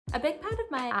A big part of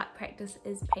my art practice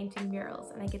is painting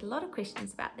murals, and I get a lot of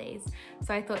questions about these.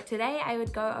 So I thought today I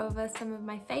would go over some of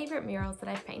my favorite murals that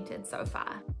I've painted so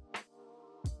far.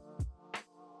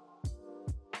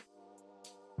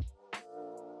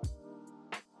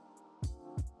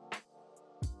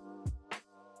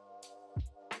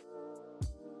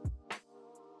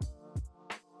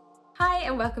 Hi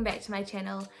and welcome back to my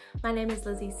channel. My name is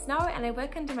Lizzie Snow and I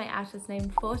work under my artist name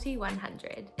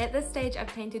 4100. At this stage I've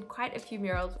painted quite a few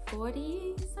murals,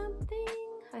 40 something?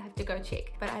 I have to go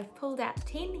check, but I've pulled out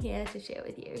 10 here to share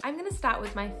with you. I'm going to start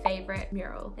with my favorite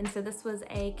mural, and so this was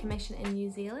a commission in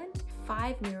New Zealand.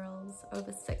 5 murals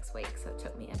over 6 weeks, so it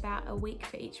took me about a week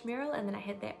for each mural, and then I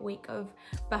had that week of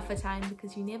buffer time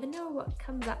because you never know what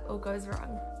comes up or goes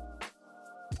wrong.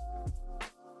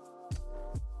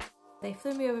 They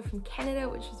flew me over from Canada,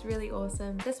 which was really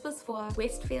awesome. This was for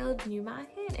Westfield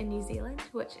Newmarket in New Zealand,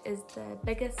 which is the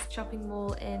biggest shopping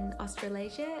mall in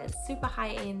Australasia. It's super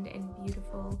high end and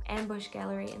beautiful. Ambush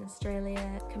Gallery in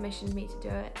Australia commissioned me to do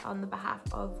it on the behalf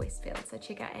of Westfield, so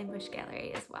check out Ambush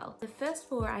Gallery as well. The first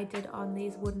 4 I did on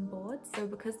these wooden boards, so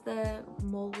because the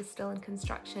mall was still in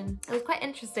construction, it was quite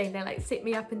interesting. They like set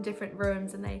me up in different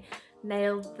rooms and they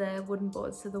nailed the wooden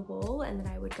boards to the wall, and then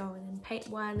I would go in and paint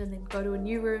one and then go to a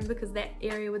new room because that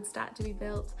area would start to be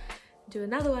built, do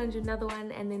another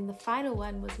one, and then the final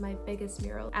one was my biggest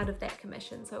mural out of that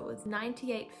commission. So it was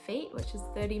 98 feet, which is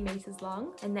 30 meters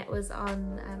long, and that was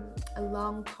on a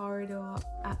long corridor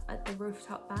up at the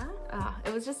rooftop bar.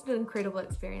 It was just an incredible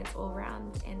experience all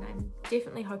around, and I'm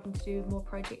definitely hoping to do more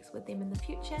projects with them in the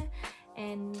future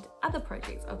and other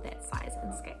projects of that size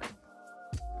and scale.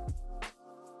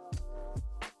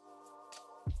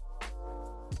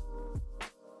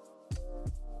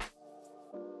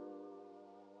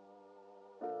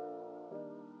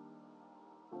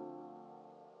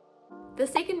 The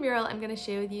second mural I'm going to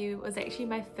share with you was actually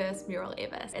my first mural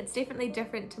ever. It's definitely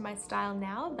different to my style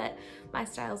now, but my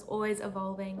style is always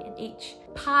evolving and each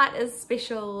part is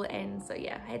special, and so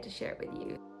yeah, I had to share it with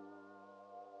you.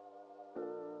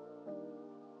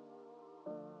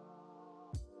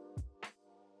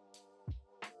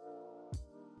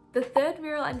 The third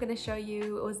mural I'm going to show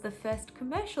you was the first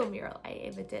commercial mural I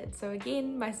ever did. So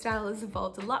again, my style has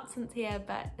evolved a lot since here,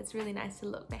 but it's really nice to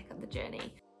look back at the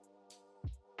journey.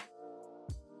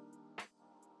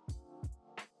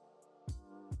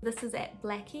 This is at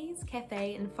Blackie's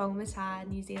Cafe in Whangamata,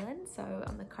 New Zealand, so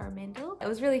on the Coromandel. It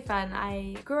was really fun.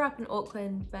 I grew up in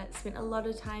Auckland but spent a lot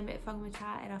of time at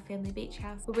Whangamata at our family beach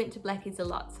house. We went to Blackie's a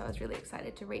lot, so I was really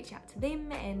excited to reach out to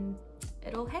them and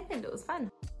it all happened. It was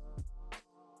fun.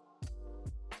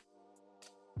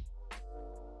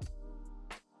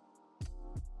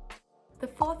 The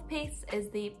fourth piece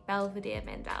is the Belvedere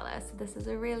mandala. So this is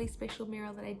a really special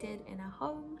mural that I did in a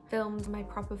home. Filmed my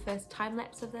proper first time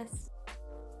lapse of this.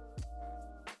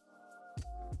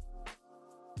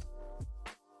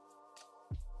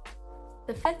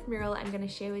 The fifth mural I'm going to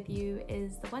share with you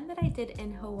is the one that I did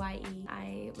in Hawaii.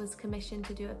 I was commissioned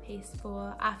to do a piece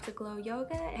for Afterglow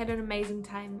Yoga. I had an amazing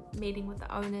time meeting with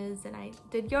the owners, and I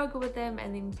did yoga with them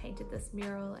and then painted this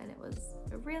mural, and it was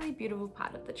a really beautiful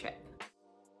part of the trip.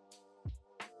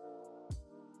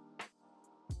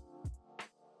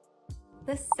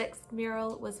 The sixth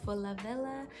mural was for La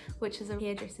Villa, which is a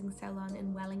hairdressing salon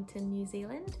in Wellington, New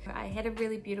Zealand. I had a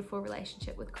really beautiful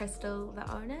relationship with Crystal,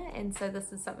 the owner, and so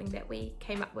this is something that we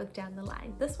came up with down the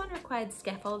line. This one required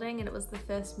scaffolding, and it was the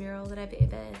first mural that I've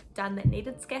ever done that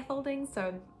needed scaffolding,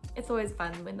 so it's always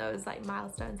fun when those like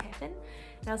milestones happen.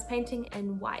 And I was painting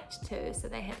in white too, so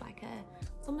they had like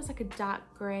it's almost like a dark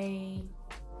grey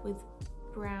with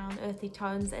brown earthy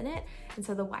tones in it, and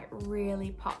so the white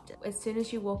really popped. As soon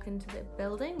as you walk into the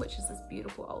building, which is this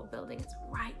beautiful old building, it's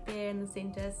right there in the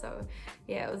center, so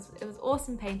yeah, it was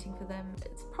awesome painting for them.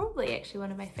 It's probably actually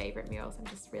one of my favorite murals. I'm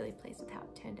just really pleased with how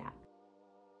it turned out.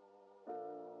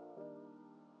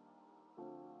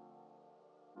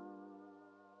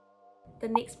 The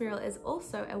next mural is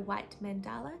also a white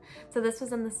mandala. So this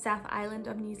was in the South Island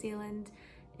of New Zealand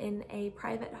in a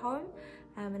private home.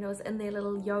 And it was in their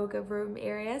little yoga room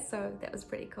area, so that was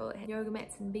pretty cool. It had yoga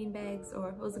mats and beanbags, or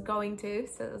it was going to,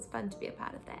 so it was fun to be a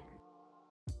part of that.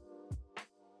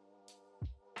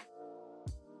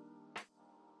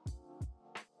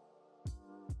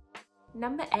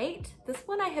 Number 8, this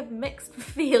one I have mixed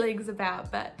feelings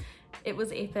about, but it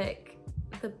was epic.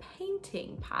 The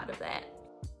painting part of that.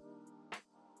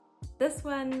 This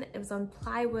one, it was on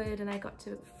plywood and I got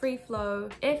to free flow.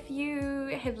 If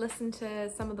you have listened to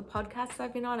some of the podcasts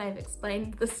I've been on, I've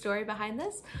explained the story behind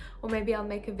this, or maybe I'll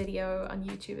make a video on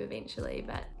YouTube eventually,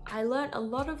 but I learned a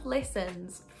lot of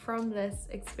lessons from this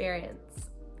experience.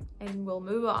 and we'll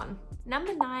move on.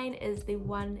 Number 9 is the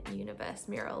One Universe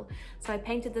mural. So I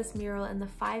painted this mural in the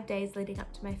 5 days leading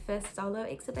up to my first solo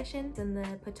exhibition in the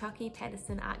Peugeot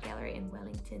Patterson Art Gallery in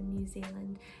Wellington, New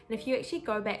Zealand. And if you actually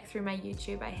go back through my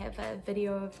YouTube, I have a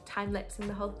video of time-lapsing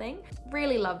the whole thing.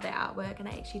 Really love the artwork, and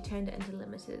I actually turned it into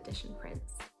limited edition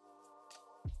prints,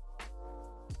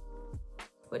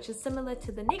 which is similar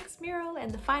to the next mural and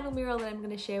the final mural that I'm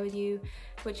going to share with you,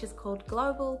 which is called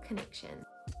Global Connection.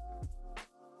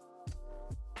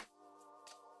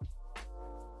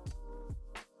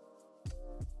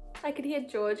 I could hear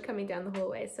George coming down the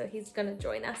hallway, so he's gonna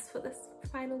join us for this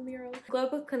final mural.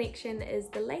 Global Connection is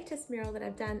the latest mural that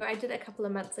I've done. I did it a couple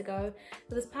of months ago.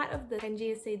 It was part of the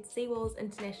Pangea Seawalls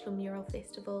International Mural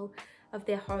Festival of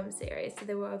their home series. So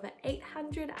there were over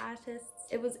 800 artists.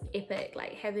 It was epic,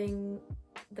 like having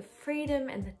the freedom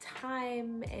and the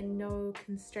time and no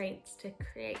constraints to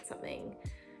create something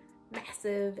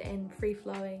massive and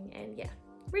free-flowing, and yeah,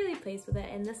 really pleased with it.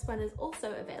 And this one is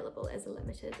also available as a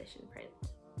limited edition print.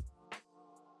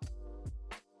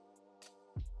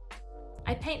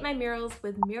 I paint my murals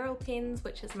with Mural Pens,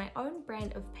 which is my own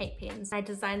brand of paint pens. I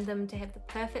designed them to have the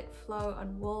perfect flow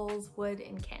on walls, wood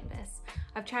and canvas.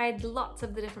 I've tried lots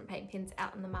of the different paint pens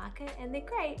out in the market and they're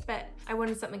great, but I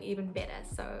wanted something even better,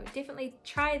 so definitely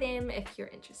try them if you're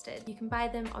interested. You can buy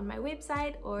them on my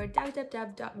website or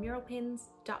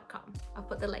www.muralpens.com. I'll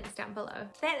put the links down below.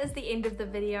 That is the end of the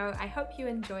video. I hope you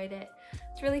enjoyed it.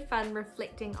 It's really fun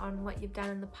reflecting on what you've done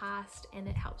in the past, and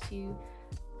it helps you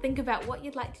think about what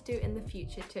you'd like to do in the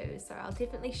future too, so I'll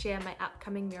definitely share my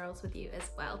upcoming murals with you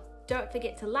as well. Don't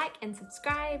forget to like and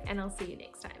subscribe, and I'll see you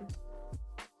next time.